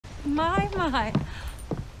My.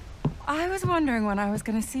 I was wondering when I was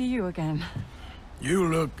gonna see you again. You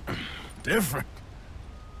look different.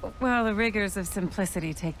 Well, the rigors of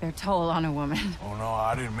simplicity take their toll on a woman. Oh, no,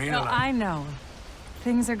 I didn't mean it No, like... I know.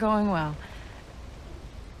 Things are going well.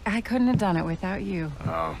 I couldn't have done it without you.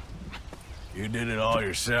 Oh, you did it all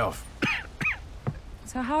yourself.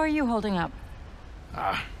 So how are you holding up?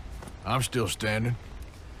 I'm still standing,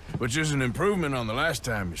 which is an improvement on the last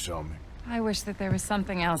time you saw me. I wish that there was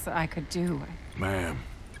something else that I could do. Ma'am,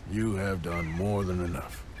 you have done more than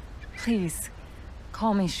enough. Please,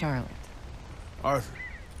 call me Charlotte. Arthur.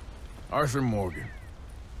 Arthur Morgan.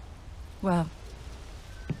 Well,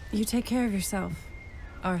 you take care of yourself,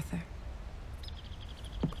 Arthur.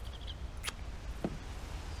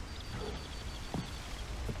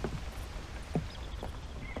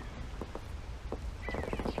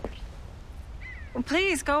 Well,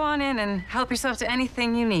 please go on in and help yourself to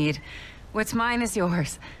anything you need. What's mine is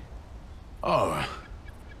yours. Oh,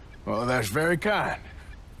 well, that's very kind.